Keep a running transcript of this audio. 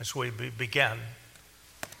As we begin.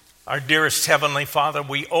 Our dearest Heavenly Father,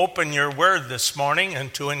 we open your word this morning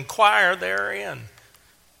and to inquire therein.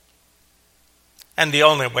 And the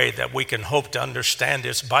only way that we can hope to understand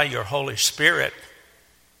is by your Holy Spirit.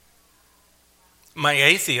 My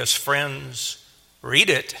atheist friends read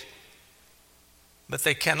it, but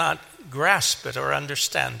they cannot grasp it or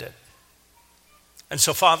understand it. And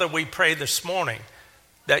so, Father, we pray this morning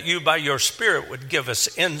that you, by your Spirit, would give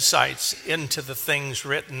us insights into the things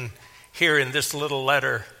written here in this little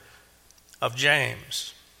letter of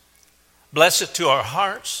James. Bless it to our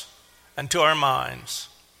hearts and to our minds,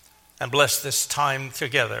 and bless this time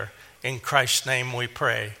together. In Christ's name we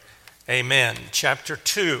pray. Amen. Chapter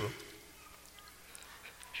 2.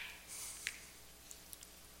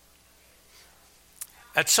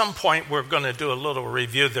 At some point, we're going to do a little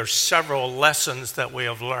review. There's several lessons that we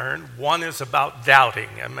have learned. One is about doubting.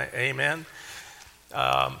 Amen?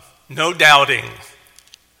 No doubting.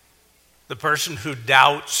 The person who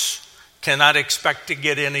doubts cannot expect to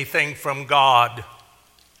get anything from God.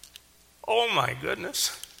 Oh, my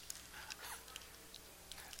goodness.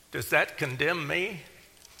 Does that condemn me?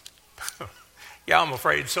 Yeah, I'm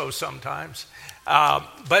afraid so sometimes.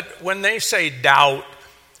 But when they say doubt,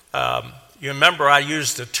 you remember I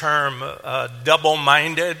used the term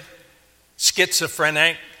double-minded,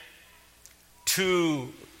 schizophrenic,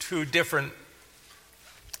 two different.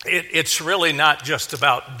 It's really not just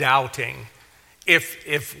about doubting.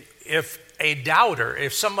 If a doubter,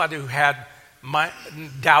 if somebody who had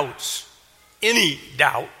doubts, any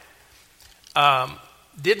doubt,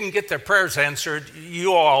 didn't get their prayers answered,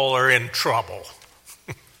 you all are in trouble.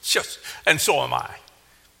 And so am I.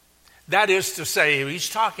 That is to say, he's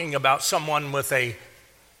talking about someone with a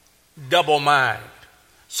double mind,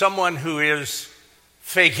 someone who is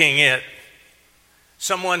faking it,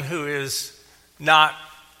 someone who is not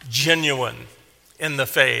genuine in the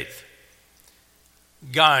faith.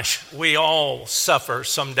 Gosh, we all suffer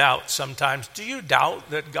some doubt sometimes. Do you doubt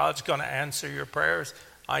that God's going to answer your prayers?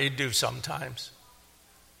 I do sometimes,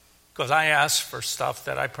 because I ask for stuff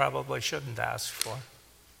that I probably shouldn't ask for.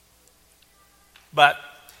 But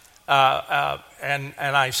and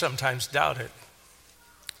I sometimes doubt it.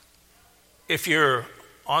 If you're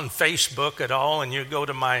on Facebook at all and you go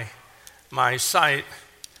to my site,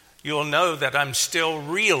 you'll know that I'm still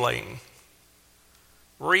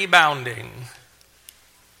rebounding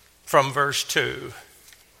from verse 2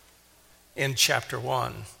 in chapter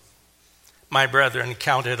 1. My brethren,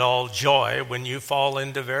 count it all joy when you fall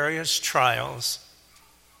into various trials.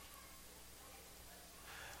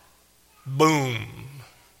 Boom.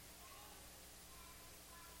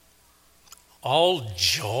 All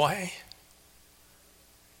joy?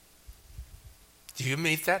 Do you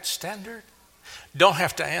meet that standard? Don't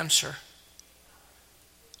have to answer.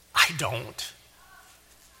 I don't.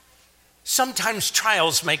 Sometimes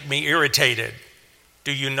trials make me irritated.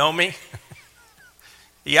 Do you know me?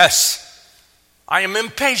 Yes, I am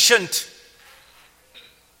impatient.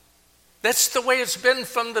 That's the way it's been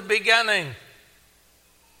from the beginning.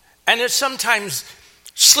 And it sometimes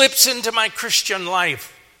slips into my Christian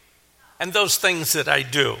life and those things that I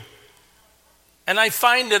do. And I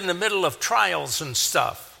find in the middle of trials and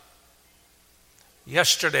stuff.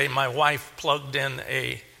 Yesterday, my wife plugged in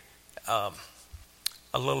a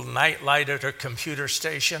little night light at her computer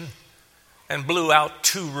station and blew out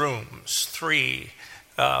 2 rooms, three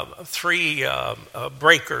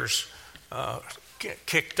breakers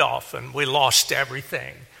kicked off, and we lost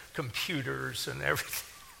everything, computers and everything.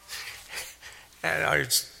 And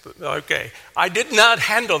I did not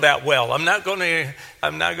handle that well. I'm not going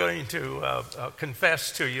to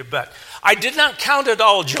confess to you, but I did not count it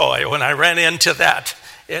all joy when I ran into that.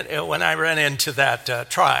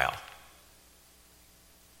 Trial.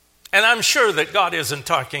 And I'm sure that God isn't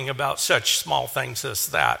talking about such small things as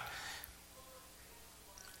that.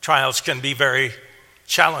 Trials can be very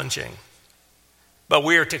challenging, but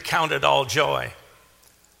we are to count it all joy.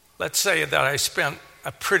 Let's say that I spent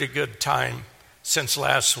a pretty good time since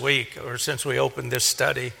last week, or since we opened this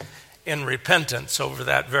study, in repentance over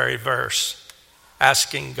that very verse,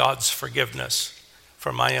 asking God's forgiveness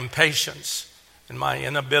for my impatience and my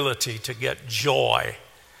inability to get joy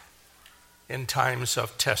in times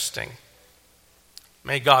of testing.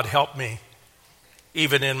 May God help me,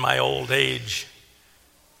 even in my old age,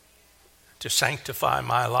 to sanctify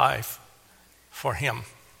my life for Him.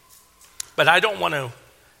 But I don't want to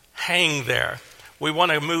hang there. We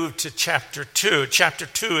want to move to chapter 2. Chapter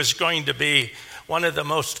 2 is going to be one of the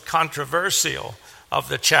most controversial of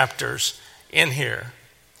the chapters in here,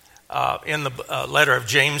 in the letter of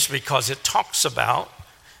James, because it talks about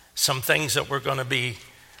some things that we're going to be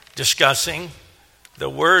discussing the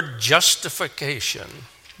word justification,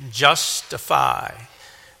 justify,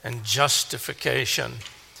 and justification.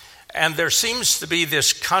 And there seems to be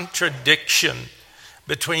this contradiction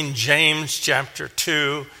between James chapter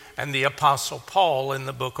 2 and the Apostle Paul in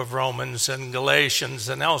the book of Romans and Galatians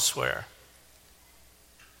and elsewhere.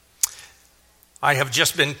 I have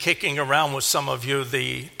just been kicking around with some of you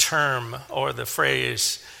the term or the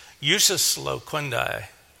phrase usus loquendi,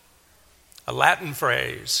 a Latin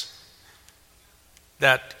phrase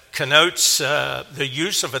that connotes the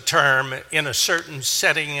use of a term in a certain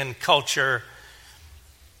setting and culture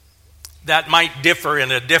that might differ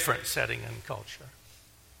in a different setting and culture.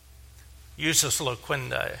 Usus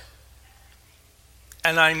loquendi.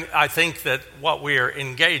 And I think that what we are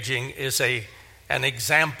engaging is an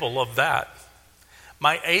example of that.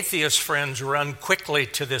 My atheist friends run quickly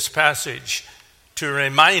to this passage to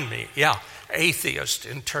remind me, atheist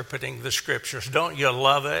interpreting the scriptures. Don't you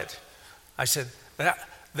love it? I said,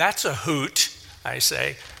 that's a hoot, I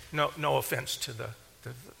say. No offense to the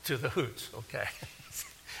hoots, okay?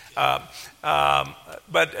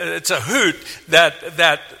 But it's a hoot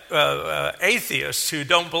that atheists who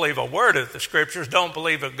don't believe a word of the scriptures, don't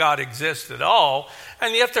believe that God exists at all,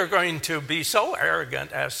 and yet they're going to be so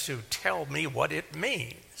arrogant as to tell me what it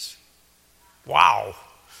means. Wow.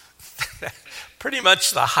 Pretty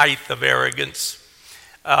much the height of arrogance.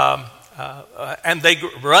 And they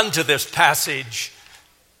run to this passage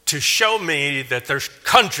to show me that there's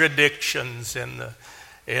contradictions in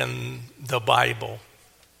the Bible.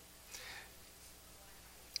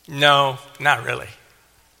 No, not really.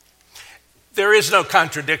 There is no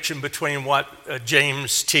contradiction between what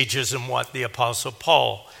James teaches and what the Apostle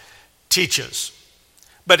Paul teaches.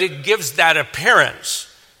 But it gives that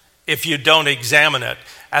appearance if you don't examine it.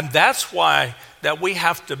 And that's why that we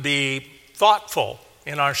have to be thoughtful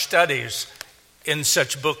in our studies in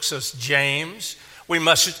such books as James. We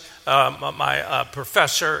must, my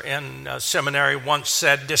professor in seminary once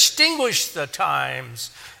said, distinguish the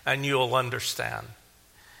times and you'll understand.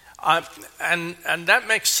 And that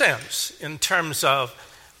makes sense in terms of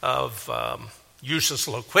usus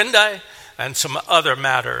loquendi and some other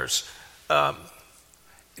matters. When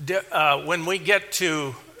we get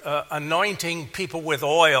to anointing people with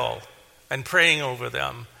oil and praying over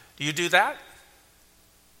them, do you do that?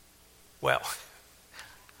 Well,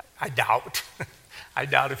 I doubt. I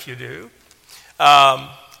doubt if you do. But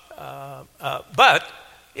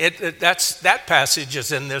that passage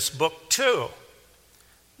is in this book too.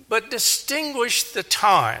 But distinguish the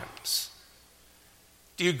times.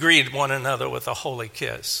 Do you greet one another with a holy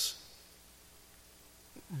kiss?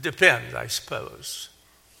 Depends, I suppose.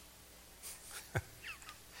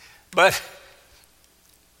 But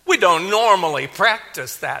we don't normally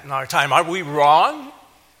practice that in our time. Are we wrong?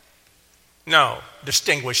 No.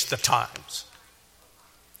 Distinguish the times.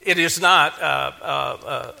 It is not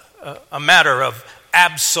a matter of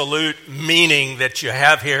absolute meaning that you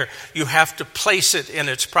have here. You have to place it in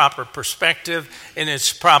its proper perspective, in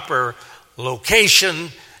its proper location,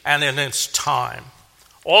 and in its time.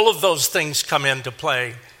 All of those things come into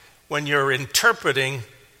play when you're interpreting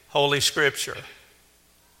Holy Scripture.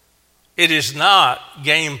 It is not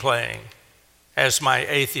game playing, as my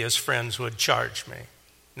atheist friends would charge me.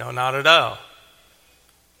 No, not at all.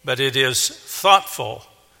 But it is thoughtful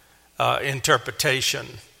interpretation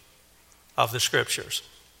of the Scriptures.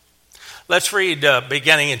 Let's read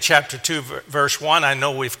beginning in chapter 2, verse 1. I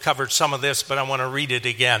know we've covered some of this, but I want to read it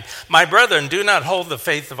again. My brethren, do not hold the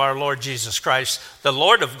faith of our Lord Jesus Christ, the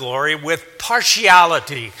Lord of glory, with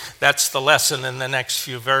partiality. That's the lesson in the next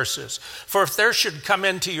few verses. For if there should come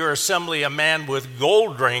into your assembly a man with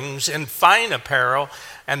gold rings and fine apparel,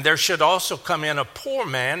 and there should also come in a poor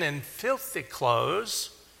man in filthy clothes,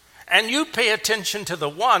 and you pay attention to the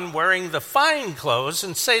one wearing the fine clothes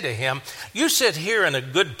and say to him, you sit here in a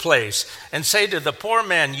good place, and say to the poor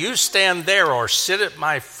man, you stand there or sit at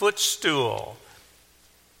my footstool.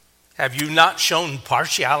 Have you not shown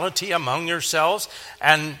partiality among yourselves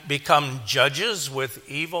and become judges with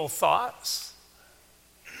evil thoughts?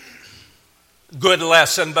 Good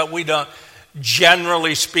lesson, but we don't,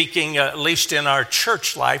 generally speaking, at least in our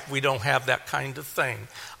church life, we don't have that kind of thing.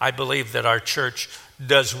 I believe that our church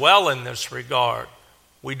does well in this regard.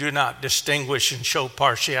 We do not distinguish and show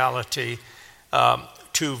partiality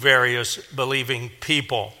to various believing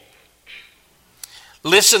people.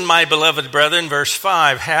 Listen, my beloved brethren, verse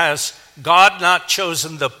 5, has God not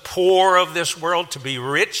chosen the poor of this world to be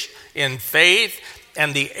rich in faith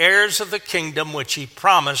and the heirs of the kingdom which he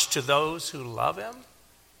promised to those who love him?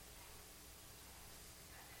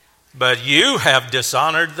 But you have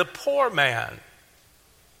dishonored the poor man.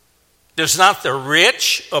 Does not the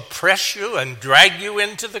rich oppress you and drag you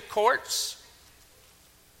into the courts?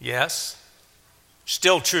 Yes.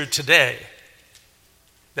 Still true today.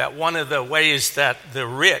 That one of the ways that the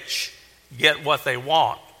rich get what they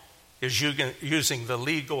want is using the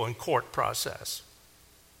legal and court process.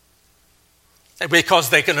 Because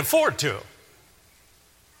they can afford to.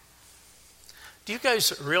 Do you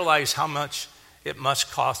guys realize how much it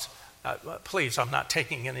must cost? Please, I'm not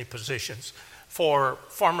taking any positions. For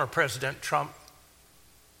former President Trump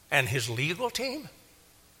and his legal team?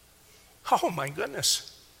 Oh my goodness.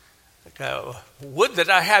 Would that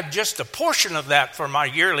I had just a portion of that for my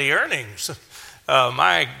yearly earnings.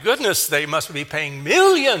 My goodness, they must be paying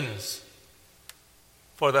millions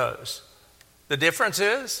for those. The difference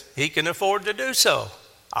is he can afford to do so.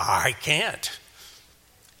 I can't.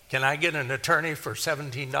 Can I get an attorney for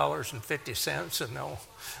 $17.50? No,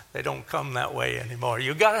 they don't come that way anymore.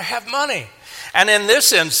 You got to have money. And in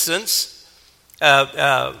this instance,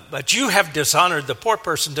 but you have dishonored the poor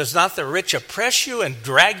person. Does not the rich oppress you and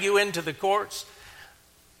drag you into the courts?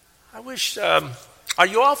 I wish, are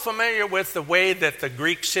you all familiar with the way that the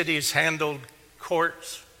Greek cities handled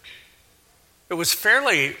courts? It was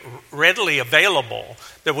fairly readily available.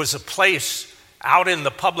 There was a place out in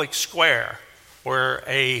the public square where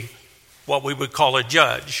what we would call a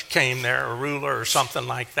judge came there, a ruler or something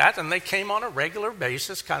like that, and they came on a regular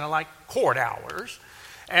basis, kind of like court hours,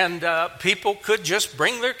 and people could just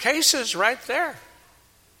bring their cases right there.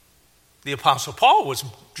 The Apostle Paul was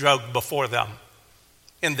drugged before them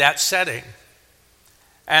in that setting.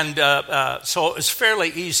 And so it was fairly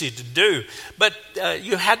easy to do. But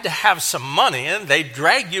you had to have some money, and they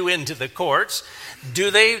drag you into the courts.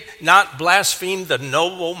 Do they not blaspheme the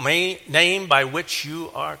noble name by which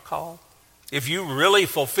you are called? If you really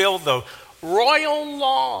fulfill the royal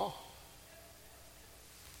law,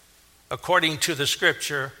 according to the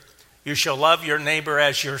scripture, you shall love your neighbor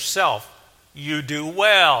as yourself. You do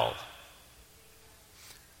well. I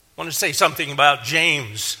want to say something about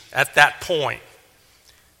James at that point.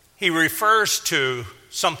 He refers to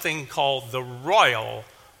something called the royal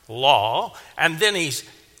law, and then he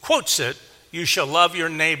quotes it, you shall love your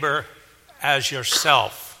neighbor as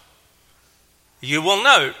yourself. You will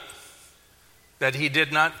note that he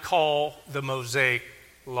did not call the Mosaic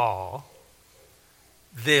law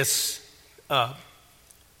this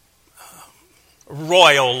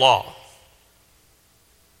royal law.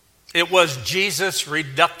 It was Jesus'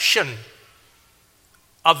 reduction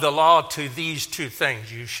of the law to these two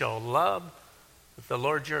things. You shall love the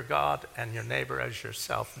Lord your God and your neighbor as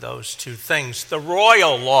yourself. Those two things. The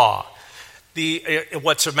royal law.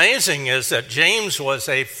 What's amazing is that James was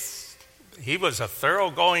a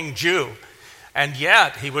thoroughgoing Jew. And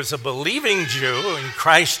yet he was a believing Jew in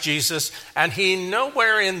Christ Jesus. And he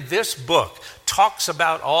nowhere in this book talks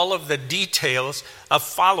about all of the details of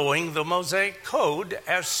following the Mosaic Code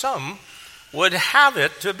as some would have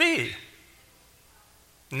it to be.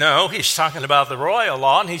 No, he's talking about the royal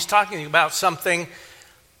law, and he's talking about something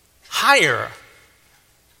higher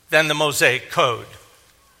than the Mosaic Code.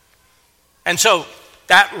 And so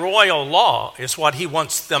that royal law is what he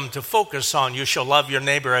wants them to focus on. You shall love your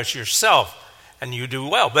neighbor as yourself, and you do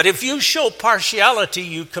well. But if you show partiality,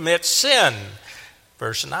 you commit sin.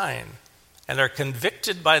 Verse 9. And are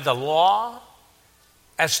convicted by the law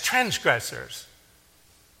as transgressors.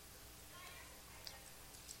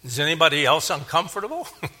 Is anybody else uncomfortable?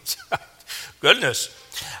 Goodness.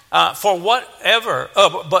 Whoever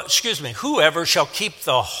shall keep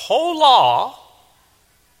the whole law,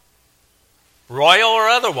 royal or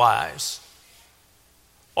otherwise,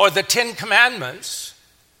 or the 10 Commandments,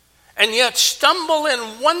 and yet stumble in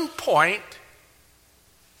one point,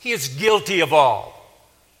 he is guilty of all.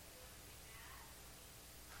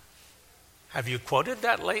 Have you quoted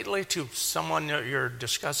that lately to someone that you're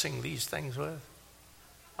discussing these things with?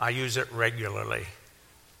 I use it regularly.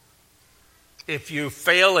 If you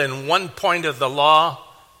fail in one point of the law,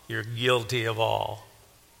 you're guilty of all.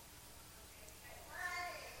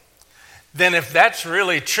 Then if that's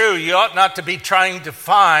really true, you ought not to be trying to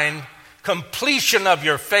find completion of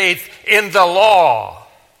your faith in the law,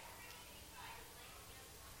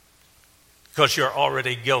 because you're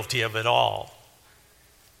already guilty of it all.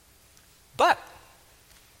 But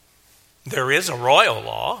there is a royal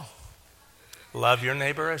law. Love your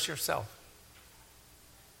neighbor as yourself.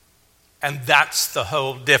 And that's the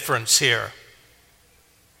whole difference here.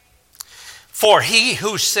 For he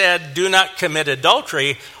who said, do not commit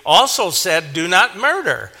adultery, also said, do not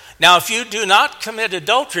murder. Now, if you do not commit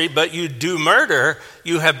adultery, but you do murder,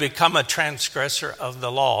 you have become a transgressor of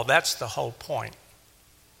the law. That's the whole point.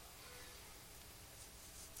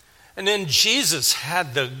 And then Jesus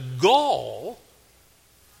had the gall,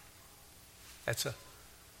 that's a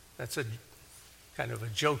kind of a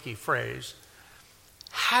jokey phrase,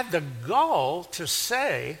 had the gall to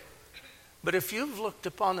say, but if you've looked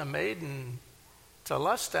upon a maiden to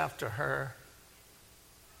lust after her,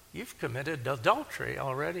 you've committed adultery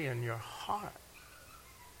already in your heart.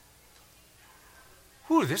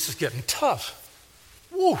 Whew, this is getting tough.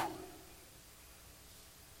 Woo.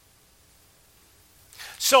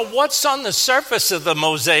 So what's on the surface of the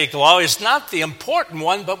Mosaic law is not the important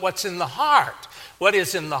one, but what's in the heart. What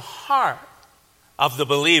is in the heart of the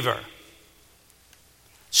believer.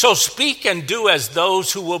 So speak and do as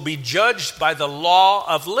those who will be judged by the law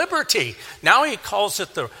of liberty. Now he called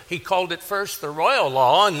it first the royal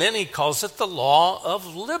law, and then he calls it the law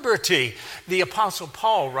of liberty. The Apostle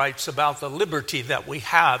Paul writes about the liberty that we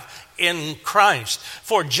have in Christ.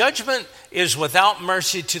 For judgment is without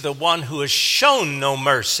mercy to the one who has shown no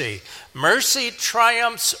mercy. Mercy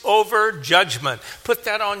triumphs over judgment. Put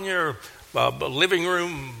that on your living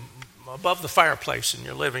room, above the fireplace in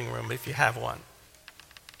your living room if you have one.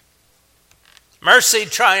 Mercy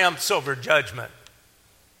triumphs over judgment.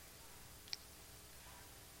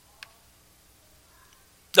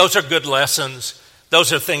 Those are good lessons.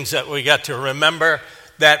 Those are things that we got to remember,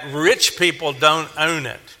 that rich people don't own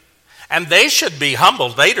it. And they should be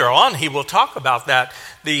humbled. Later on, he will talk about that.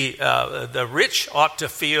 The rich ought to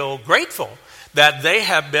feel grateful that they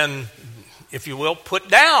have been, if you will, put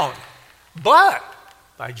down. But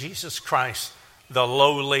by Jesus Christ, the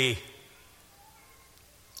lowly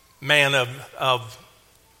man of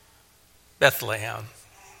Bethlehem.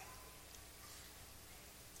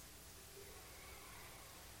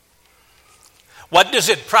 What does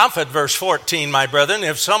it profit, verse 14, my brethren,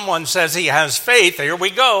 if someone says he has faith, here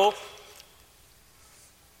we go,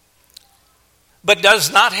 but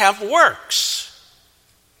does not have works?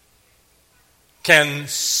 Can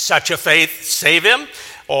such a faith save him?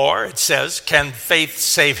 Or it says, can faith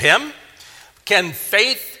save him? Can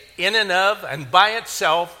faith in and of and by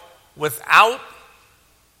itself, without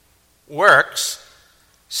works,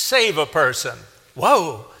 save a person?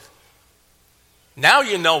 Whoa. Now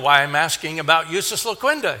you know why I'm asking about Iusis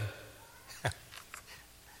Loquendi.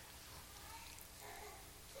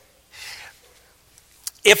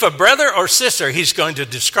 If a brother or sister, he's going to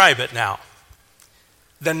describe it now,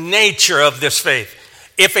 the nature of this faith.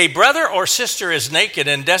 If a brother or sister is naked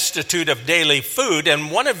and destitute of daily food,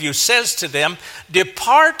 and one of you says to them,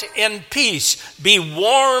 depart in peace, be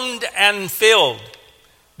warmed and filled,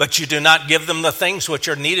 but you do not give them the things which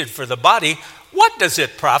are needed for the body, what does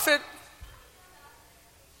it profit?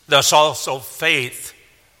 Thus also faith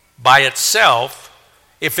by itself,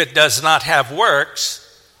 if it does not have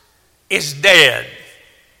works, is dead.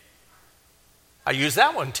 I use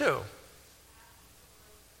that one too.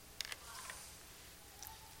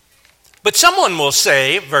 But someone will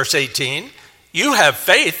say, verse 18, you have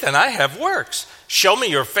faith and I have works. Show me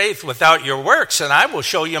your faith without your works, and I will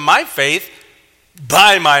show you my faith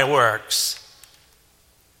by my works.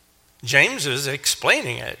 James is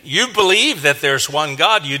explaining it. You believe that there's one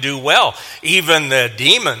God, you do well. Even the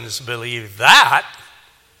demons believe that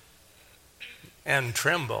and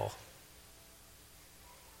tremble.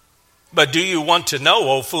 But do you want to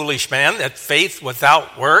know, O foolish man, that faith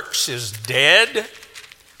without works is dead?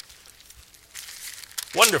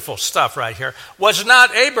 Wonderful stuff right here. Was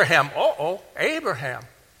not Abraham, Abraham,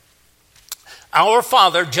 our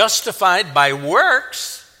father, justified by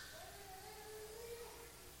works?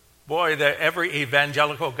 Boy, every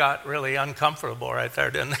evangelical got really uncomfortable right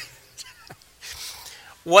there, didn't they?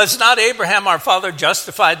 Was not Abraham, our father,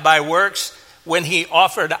 justified by works when he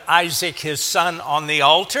offered Isaac his son on the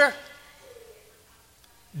altar?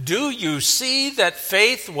 Do you see that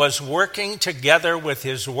faith was working together with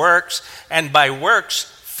his works, and by works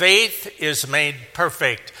faith is made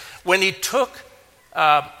perfect? When he took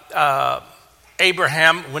when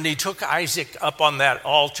he took Isaac up on that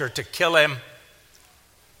altar to kill him,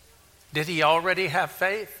 did he already have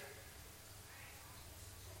faith?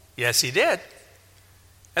 Yes, he did.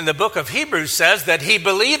 And the book of Hebrews says that he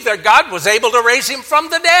believed that God was able to raise him from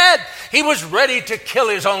the dead. He was ready to kill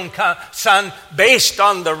his own son based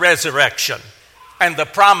on the resurrection and the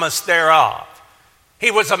promise thereof.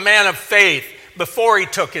 He was a man of faith before he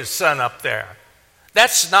took his son up there.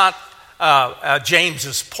 That's not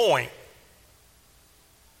James's point.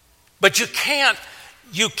 But you can't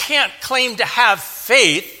claim to have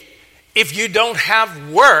faith if you don't have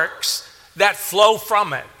works that flow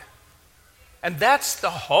from it. And that's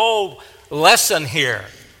the whole lesson here.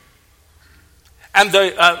 And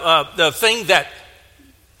the thing that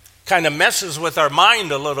kind of messes with our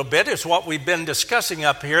mind a little bit is what we've been discussing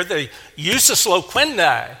up here, the usus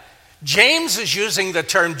loquendi. James is using the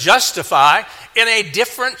term justify in a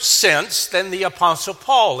different sense than the Apostle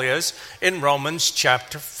Paul is in Romans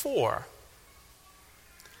chapter 4.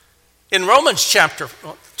 In Romans chapter,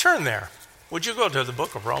 turn there. Would you go to the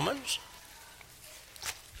book of Romans?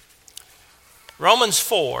 Romans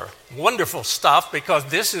 4, wonderful stuff, because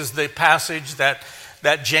this is the passage that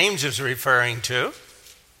James is referring to.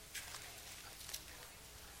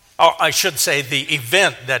 Or I should say the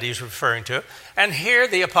event that he's referring to. And here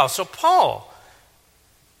the Apostle Paul,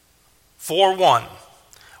 4:1.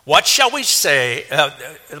 What shall we say?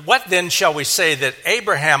 What then shall we say that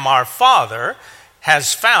Abraham our father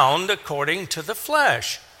has found according to the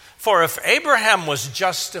flesh? For if Abraham was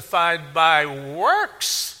justified by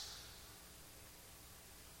works,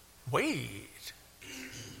 wait,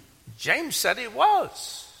 James said he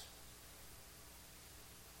was.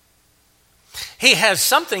 He has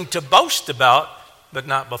something to boast about, but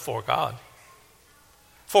not before God.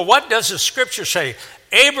 For what does the scripture say?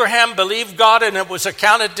 Abraham believed God and it was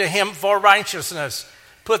accounted to him for righteousness.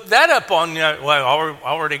 Put that up on, well, I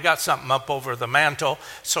already got something up over the mantle,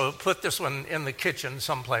 so put this one in the kitchen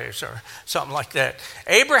someplace or something like that.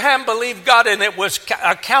 Abraham believed God and it was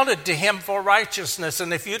accounted to him for righteousness.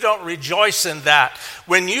 And if you don't rejoice in that,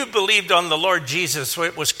 when you believed on the Lord Jesus,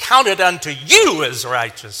 it was counted unto you as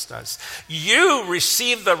righteousness. You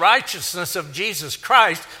received the righteousness of Jesus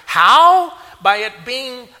Christ. How? By it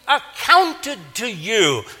being accounted to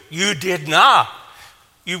you. You did not.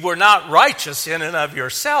 You were not righteous in and of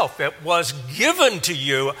yourself. It was given to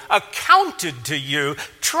you, accounted to you,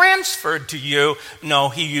 transferred to you. No,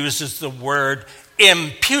 he uses the word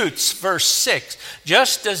imputes, verse 6.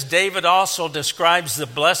 Just as David also describes the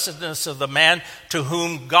blessedness of the man to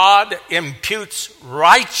whom God imputes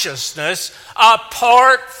righteousness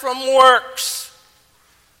apart from works.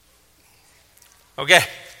 Okay.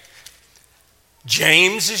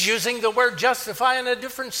 James is using the word justify in a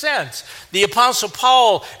different sense. The Apostle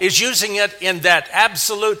Paul is using it in that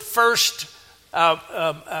absolute first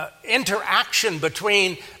interaction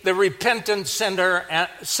between the repentant sinner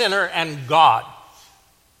and God.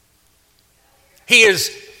 He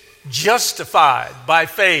is justified by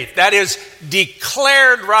faith. That is,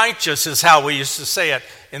 declared righteous is how we used to say it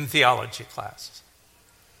in theology classes.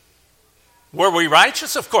 Were we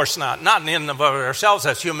righteous? Of course not. Not in and of ourselves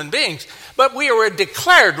as human beings. But we were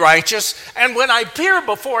declared righteous. And when I appear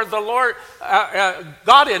before the Lord,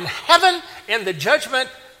 God in heaven, in the judgment,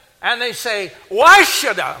 and they say, why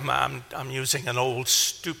should I, I'm using an old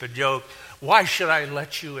stupid joke, why should I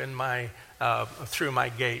let you in through my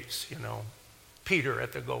gates, Peter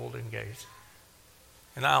at the golden gates?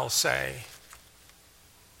 And I'll say,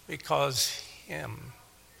 because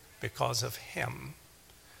of him.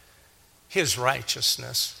 His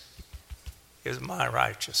righteousness is my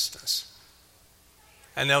righteousness.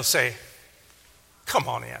 And they'll say, come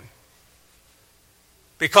on in.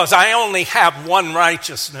 Because I only have one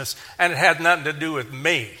righteousness and it had nothing to do with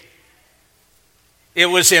me. It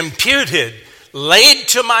was imputed, laid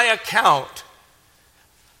to my account.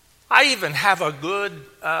 I even have a good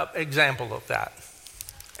example of that.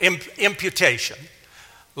 Imputation,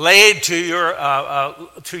 laid to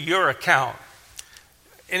your account.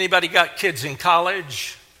 Anybody got kids in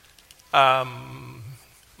college?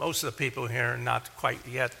 Most of the people here are not quite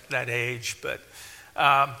yet that age, but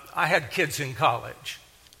I had kids in college.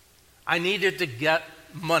 I needed to get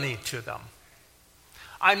money to them.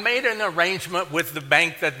 I made an arrangement with the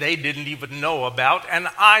bank that they didn't even know about, and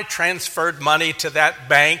I transferred money to that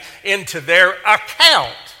bank into their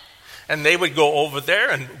account. And they would go over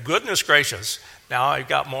there, and goodness gracious, now I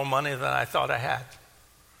got more money than I thought I had.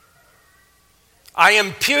 I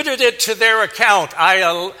imputed it to their account.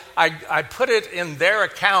 I put it in their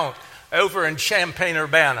account over in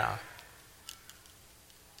Champaign-Urbana.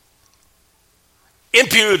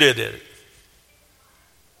 Imputed it.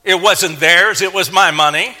 It wasn't theirs, it was my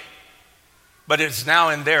money, but it's now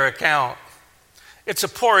in their account. It's a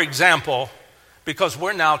poor example because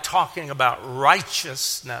we're now talking about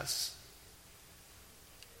righteousness.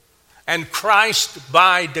 And Christ,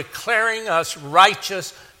 by declaring us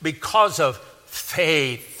righteous because of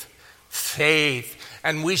faith.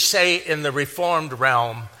 And we say in the Reformed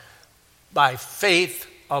realm, by faith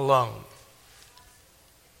alone.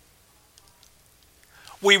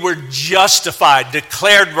 We were justified,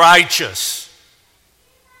 declared righteous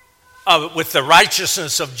with the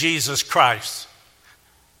righteousness of Jesus Christ.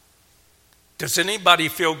 Does anybody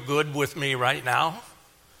feel good with me right now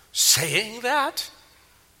saying that?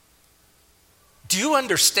 Do you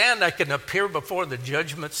understand I can appear before the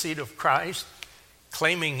judgment seat of Christ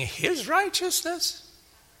claiming his righteousness?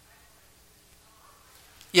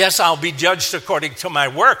 Yes, I'll be judged according to my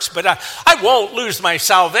works, but I won't lose my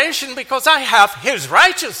salvation because I have his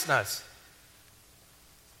righteousness.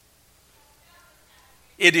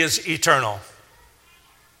 It is eternal.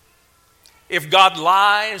 If God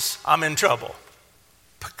lies, I'm in trouble.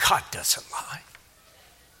 But God doesn't lie.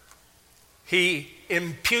 He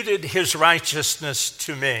imputed his righteousness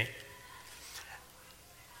to me.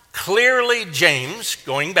 Clearly, James,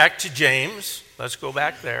 going back to James, let's go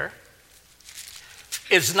back there,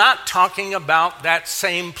 is not talking about that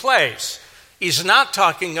same place. He's not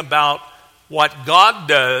talking about what God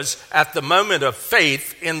does at the moment of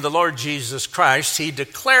faith in the Lord Jesus Christ. He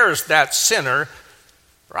declares that sinner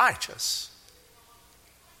righteous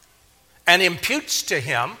and imputes to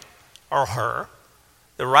him or her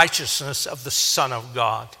the righteousness of the Son of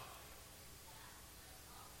God.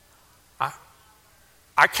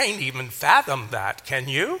 I can't even fathom that, can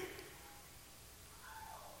you?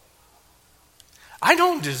 I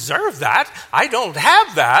don't deserve that. I don't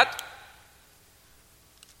have that.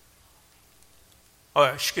 Oh,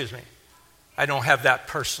 excuse me. I don't have that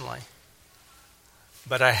personally.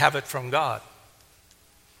 But I have it from God.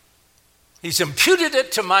 He's imputed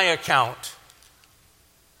it to my account.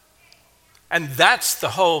 And that's the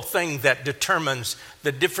whole thing that determines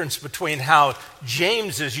the difference between how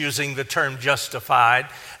James is using the term justified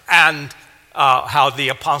and how the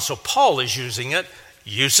Apostle Paul is using it.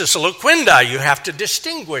 Usus loquendi, you have to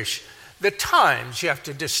distinguish the times. You have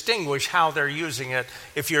to distinguish how they're using it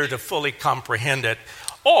if you're to fully comprehend it.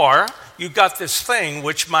 Or you've got this thing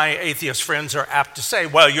which my atheist friends are apt to say,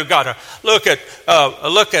 well, you got to look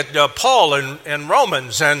at Paul in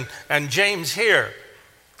Romans and James here.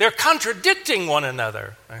 They're contradicting one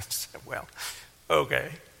another. I said, well, okay.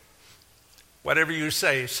 Whatever you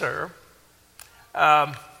say, sir.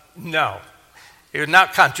 No, you're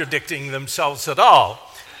not contradicting themselves at all.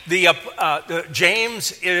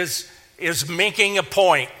 James is making a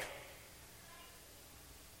point.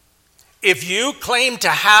 If you claim to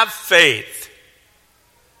have faith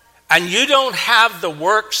and you don't have the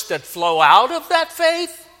works that flow out of that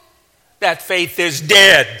faith is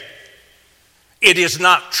dead. It is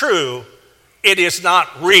not true. It is not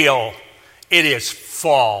real. It is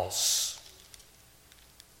false.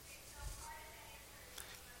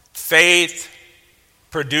 Faith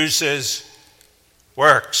produces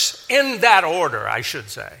works. In that order, I should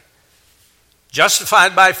say.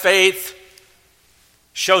 Justified by faith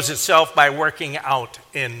shows itself by working out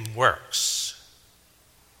in works.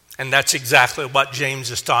 And that's exactly what James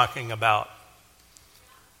is talking about.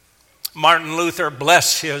 Martin Luther,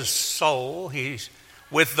 bless his soul, he's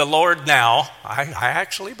with the Lord now. I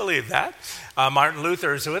actually believe that. Martin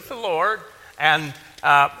Luther is with the Lord, and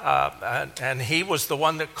he was the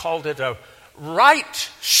one that called it a right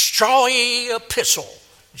strawy epistle,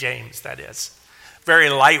 James, that is. Very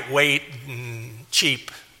lightweight and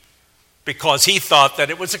cheap, because he thought that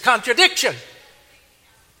it was a contradiction.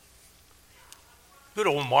 Good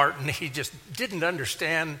old Martin, he just didn't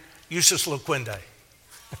understand usus loquendi.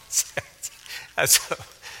 So,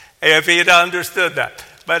 if he had understood that.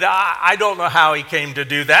 But I don't know how he came to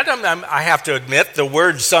do that. I have to admit, the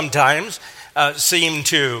words sometimes seem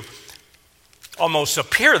to almost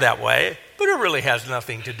appear that way, but it really has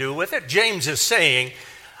nothing to do with it. James is saying,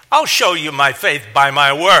 I'll show you my faith by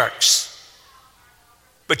my works.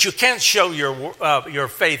 But you can't show your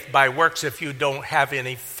faith by works if you don't have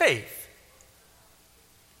any faith.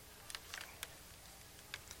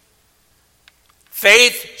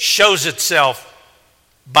 Faith shows itself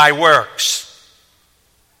by works.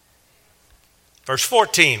 Verse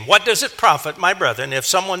 14, what does it profit, my brethren, if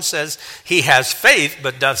someone says he has faith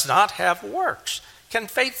but does not have works? Can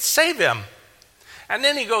faith save him? And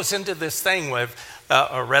then he goes into this thing with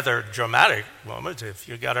a rather dramatic moment. If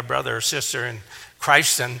you got a brother or sister in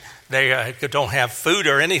Christ and they don't have food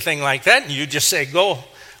or anything like that, and you just say, go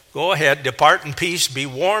ahead, depart in peace, be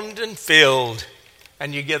warmed and filled,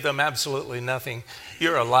 and you give them absolutely nothing,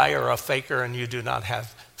 you're a liar, a faker, and you do not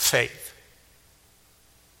have faith.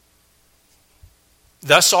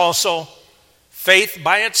 Thus also, faith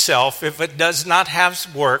by itself, if it does not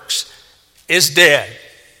have works, is dead.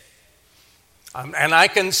 And I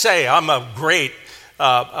can say I'm a great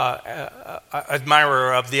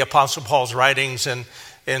admirer of the Apostle Paul's writings in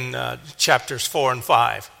chapters 4 and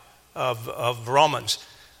 5 of Romans.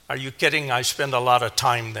 Are you kidding? I spend a lot of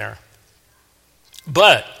time there.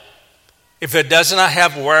 But if it does not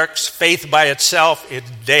have works, faith by itself is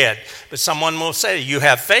dead. But someone will say, you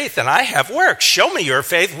have faith and I have works. Show me your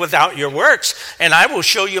faith without your works, and I will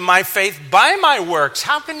show you my faith by my works.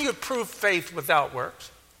 How can you prove faith without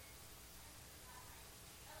works?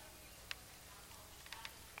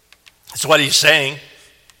 That's what he's saying.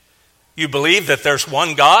 You believe that there's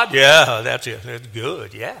one God? Yeah, that's it. That's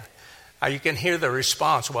good, yeah. You can hear the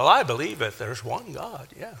response, well, I believe that there's one God,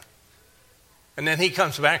 yeah. And then he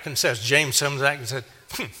comes back and says, James comes back and said,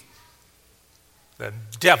 the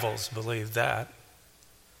devils believe that.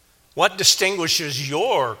 What distinguishes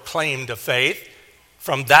your claim to faith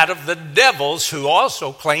from that of the devils who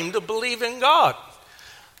also claim to believe in God?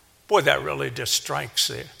 Boy, that really just strikes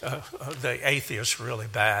the atheists really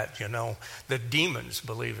bad, you know. The demons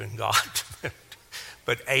believe in God,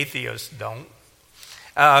 but atheists don't.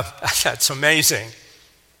 That's amazing.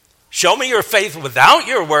 Show me your faith without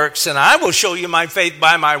your works, and I will show you my faith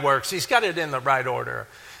by my works. He's got it in the right order.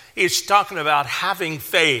 He's talking about having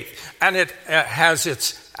faith, and it has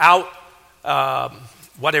its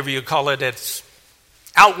whatever you call it, it's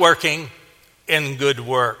outworking in good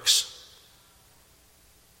works.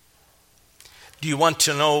 Do you want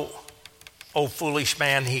to know, O foolish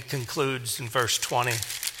man, he concludes in verse 20,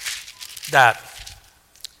 that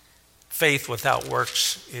faith without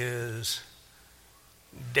works is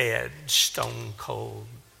dead, stone cold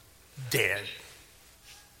dead.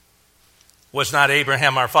 Was not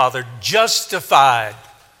Abraham our father justified,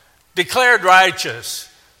 declared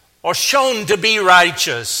righteous, or shown to be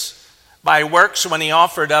righteous by works when he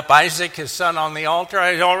offered up Isaac, his son, on the altar?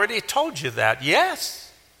 I already told you that. Yes.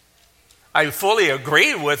 I fully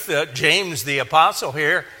agree with James the apostle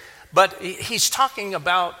here, but he's talking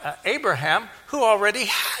about Abraham, who already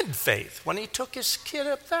had faith when he took his kid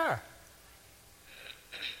up there.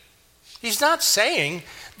 He's not saying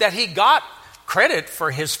that he got credit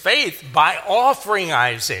for his faith by offering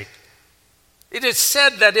Isaac. It is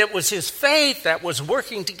said that it was his faith that was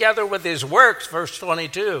working together with his works, verse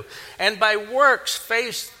 22. And by works,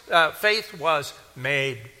 faith was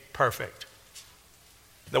made perfect,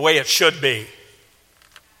 the way it should be.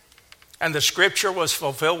 And the scripture was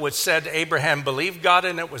fulfilled which said, Abraham believed God,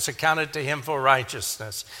 and it was accounted to him for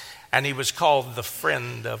righteousness. And he was called the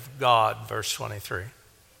friend of God, verse 23.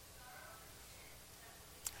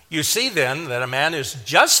 You see then that a man is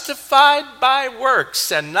justified by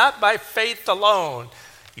works and not by faith alone.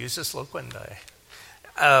 Usus loquendi.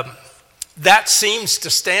 That seems to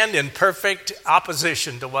stand in perfect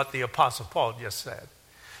opposition to what the Apostle Paul just said.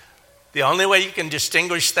 The only way you can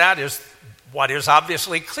distinguish that is what is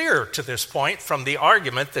obviously clear to this point from the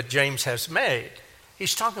argument that James has made.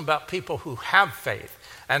 He's talking about people who have faith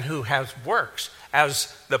and who have works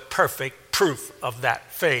as the perfect proof of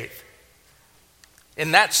that faith.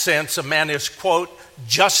 In that sense, a man is, quote,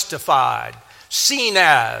 justified, seen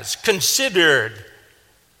as, considered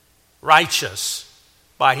righteous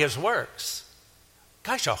by his works.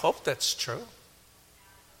 Gosh, I hope that's true.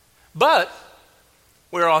 But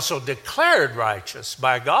we're also declared righteous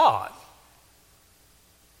by God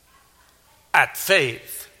at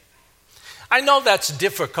faith. I know that's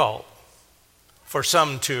difficult for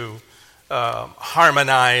some to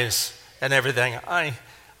harmonize and everything.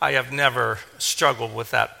 I have never struggled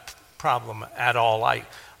with that problem at all. I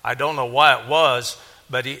don't know why it was,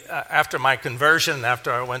 but after my conversion,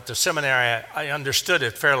 after I went to seminary, I understood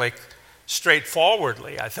it fairly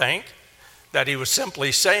straightforwardly, I think, that he was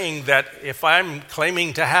simply saying that if I'm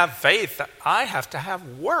claiming to have faith, I have to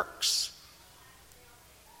have works.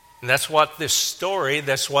 And that's what this story,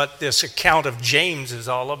 that's what this account of James is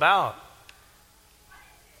all about.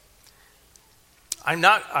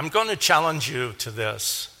 I'm going to challenge you to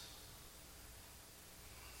this.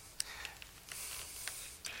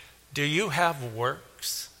 Do you have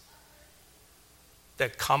works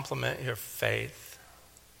that complement your faith,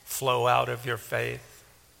 flow out of your faith?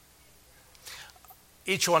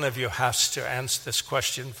 Each one of you has to answer this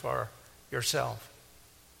question for yourself.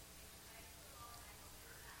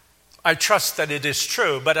 I trust that it is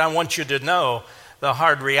true, but I want you to know the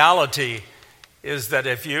hard reality is that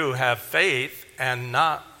if you have faith and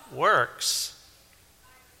not works,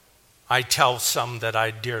 I tell some that I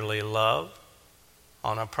dearly love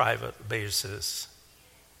on a private basis,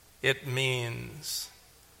 it means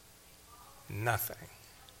nothing.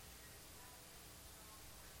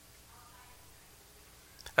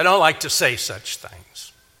 I don't like to say such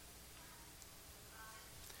things.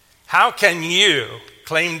 How can you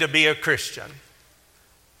claim to be a Christian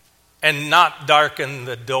and not darken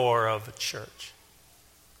the door of a church?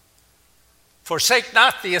 Forsake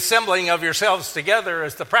not the assembling of yourselves together,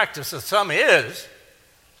 as the practice of some is.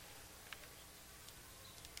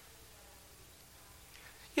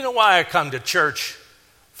 You know why I come to church?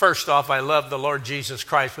 First off, I love the Lord Jesus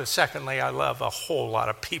Christ, but secondly, I love a whole lot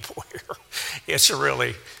of people here. It's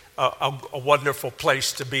really a wonderful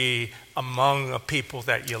place to be among a people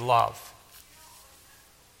that you love.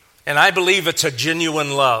 And I believe it's a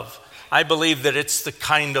genuine love. I believe that it's the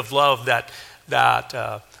kind of love that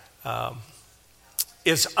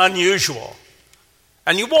is unusual.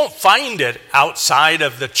 And you won't find it outside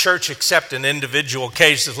of the church except in individual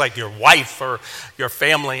cases like your wife or your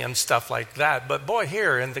family and stuff like that. But boy,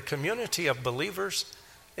 here in the community of believers,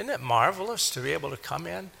 isn't it marvelous to be able to come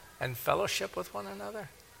in and fellowship with one another?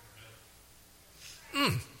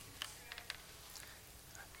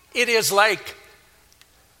 It is like,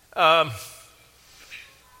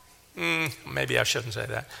 maybe I shouldn't say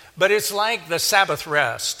that, but it's like the Sabbath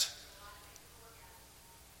rest.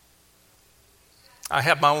 I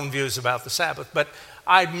have my own views about the Sabbath, but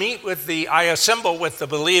I assemble with the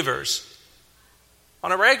believers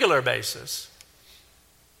on a regular basis.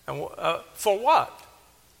 And for what?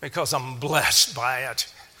 Because I'm blessed by it.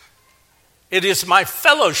 It is my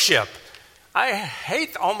fellowship. I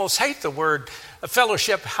almost hate the word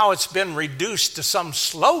fellowship, how it's been reduced to some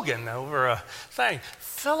slogan over a thing.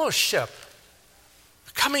 Fellowship,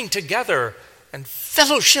 coming together and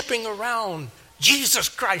fellowshipping around Jesus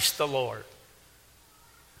Christ the Lord.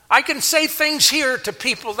 I can say things here to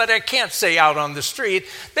people that I can't say out on the street.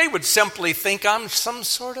 They would simply think I'm some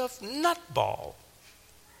sort of nutball.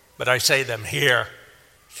 But I say them here.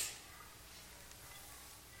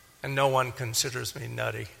 And no one considers me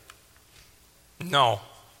nutty. No.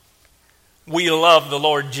 We love the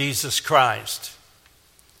Lord Jesus Christ.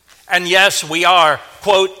 And yes, we are,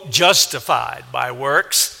 quote, justified by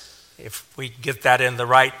works. If we get that in the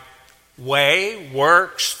right way,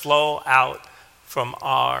 works flow out from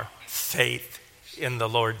our faith in the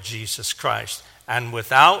Lord Jesus Christ. And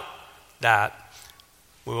without that,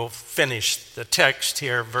 we will finish the text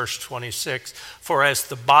here, verse 26. For as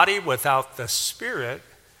the body without the spirit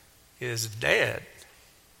is dead,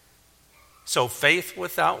 so faith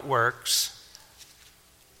without works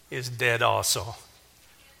is dead also.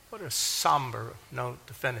 What a somber note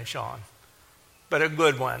to finish on, but a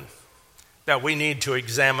good one, that we need to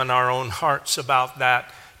examine our own hearts about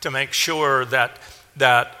that, to make sure that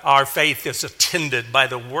our faith is attended by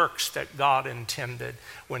the works that God intended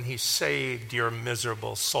when he saved your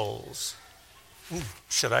miserable souls.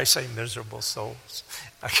 Should I say miserable souls?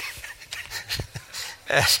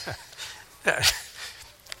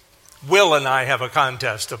 Will and I have a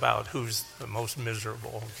contest about who's the most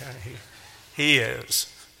miserable. Okay? He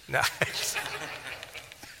is.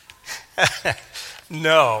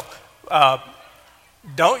 No.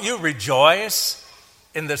 Don't you rejoice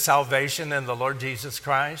in the salvation in the Lord Jesus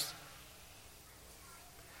Christ?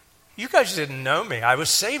 You guys didn't know me. I was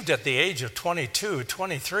saved at the age of 22,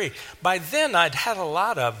 23. By then, I'd had a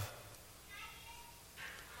lot of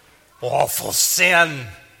awful sin.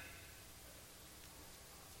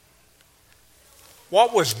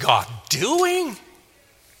 What was God doing?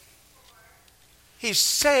 He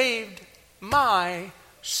saved my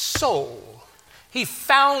soul. He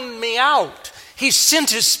found me out. He sent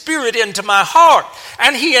his Spirit into my heart,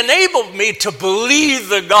 and he enabled me to believe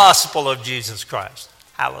the gospel of Jesus Christ.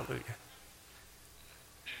 Hallelujah.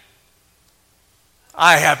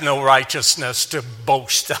 I have no righteousness to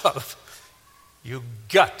boast of. You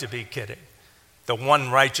got to be kidding. The one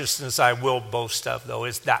righteousness I will boast of, though,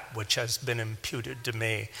 is that which has been imputed to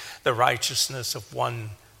me, the righteousness of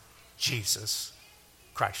one Jesus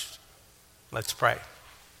Christ. Let's pray.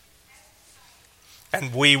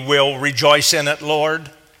 And we will rejoice in it, Lord,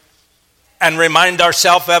 and remind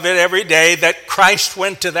ourselves of it every day that Christ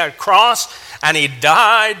went to that cross and he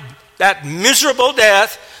died that miserable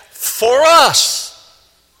death for us.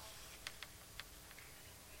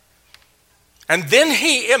 And then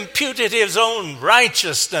he imputed his own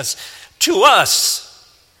righteousness to us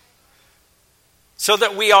so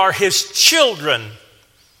that we are his children.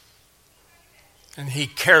 And he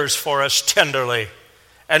cares for us tenderly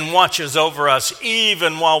and watches over us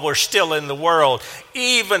even while we're still in the world,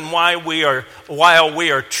 even while we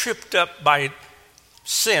are tripped up by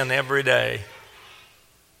sin every day.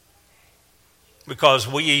 Because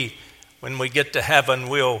when we get to heaven,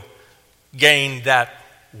 we'll gain that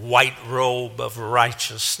white robe of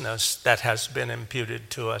righteousness that has been imputed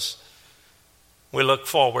to us. We look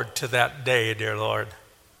forward to that day, dear Lord.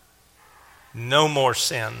 No more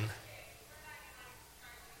sin.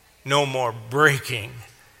 No more breaking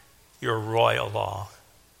your royal law.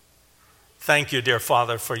 Thank you, dear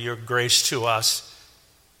Father, for your grace to us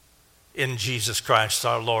in Jesus Christ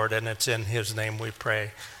our Lord, and it's in his name we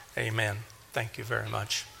pray. Amen. Thank you very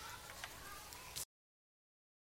much.